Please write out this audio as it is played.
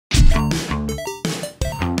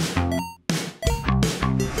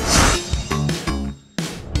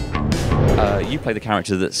you play the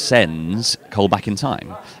character that sends Cole back in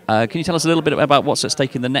time. Can you tell us a little bit about what's at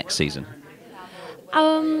stake in the next season?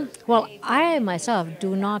 Well, I myself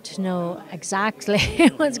do not know exactly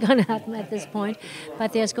what's going to happen at this point,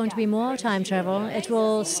 but there's going to be more time travel. It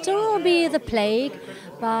will still be the plague,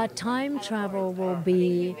 but time travel will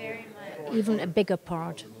be even a bigger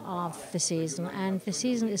part of the season. And the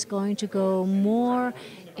season is going to go more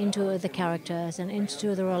into the characters and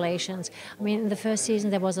into the relations. I mean, in the first season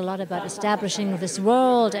there was a lot about establishing this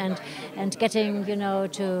world and getting,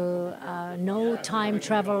 to know time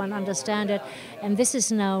travel and understand it. And this is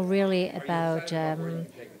now really about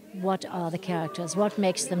what are the characters, what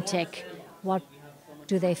makes them tick, what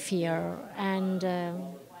do they fear, and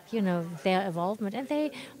their involvement. And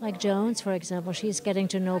they, like Jones, for example, she's getting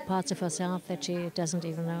to know parts of herself that she doesn't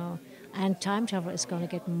even know. And time travel is going to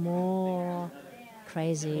get more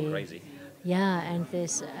crazy. Yeah, and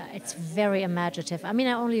it's very imaginative. I mean,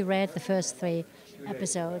 I only read the first 3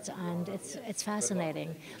 episodes, and it's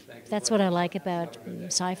fascinating. That's what I like about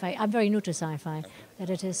sci-fi. I'm very new to sci-fi, that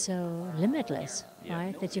it is so limitless,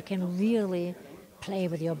 right? That you can really play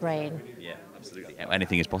with your brain. Yeah. Absolutely,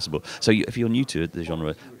 anything is possible. So, if you're new to the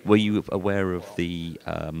genre, were you aware of the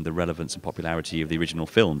relevance and popularity of the original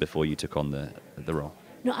film before you took on the role?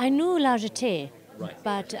 No, I knew La Jetée,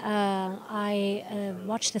 but I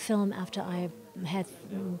watched the film after I had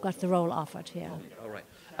got the role offered here. Oh, right.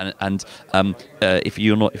 And if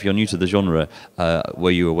you're new to the genre,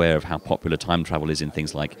 were you aware of how popular time travel is in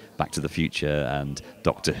things like Back to the Future and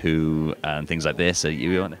Doctor Who and things like this?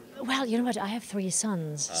 Well, you know what? I have 3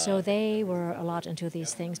 sons, so they were a lot into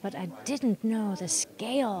these things, but I didn't know the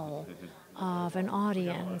scale of an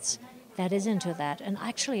audience that is into that. And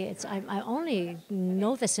actually, I only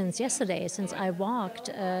know this since yesterday, since I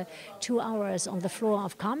walked 2 hours on the floor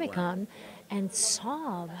of Comic-Con and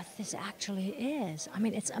saw what this actually is. I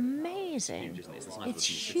mean, it's amazing. It's huge, isn't it? It's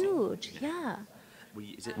huge, yeah.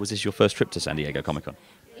 Was this your first trip to San Diego Comic-Con?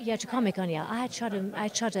 Yeah, to Comic-Con, yeah. I shot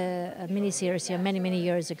a mini-series here many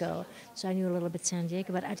years ago, so I knew a little bit San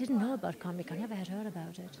Diego, but I didn't know about Comic-Con. I never had heard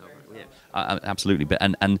about it. Oh, right. Yeah. Absolutely, but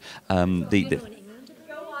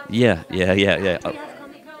yeah.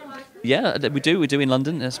 Yeah, we do in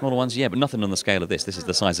London, smaller ones, yeah, but nothing on the scale of this. This is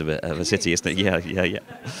the size of a city, isn't it? Yeah,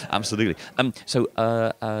 absolutely. So,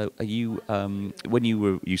 are you when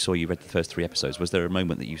you read the first 3 episodes? Was there a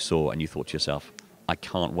moment that you saw and you thought to yourself, I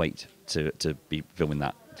can't wait to be filming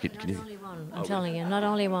that? Not only one. I'm telling you, not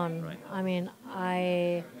only one. Right. I mean,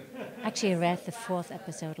 I actually read the 4th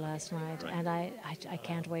episode last night, and I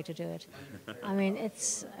can't wait to do it. I mean,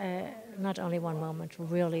 it's not only one moment,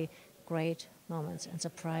 really great moments and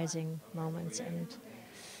surprising moments and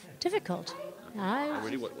difficult.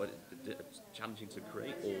 Really, what challenging to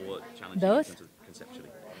create or challenging both? Conceptually?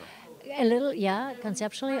 A little, yeah,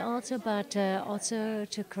 conceptually also, but also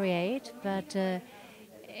to create. But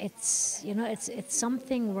it's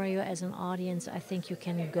something where you, as an audience, I think you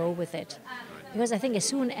can go with it, because I think as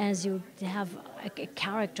soon as you have a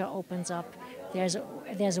character opens up, there's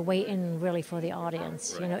a way in really for the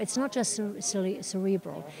audience. It's not just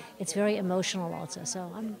cerebral; it's very emotional also. So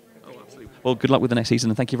I'm. Oh, absolutely. Well, good luck with the next season,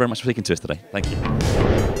 and thank you very much for speaking to us today. Thank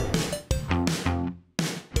you.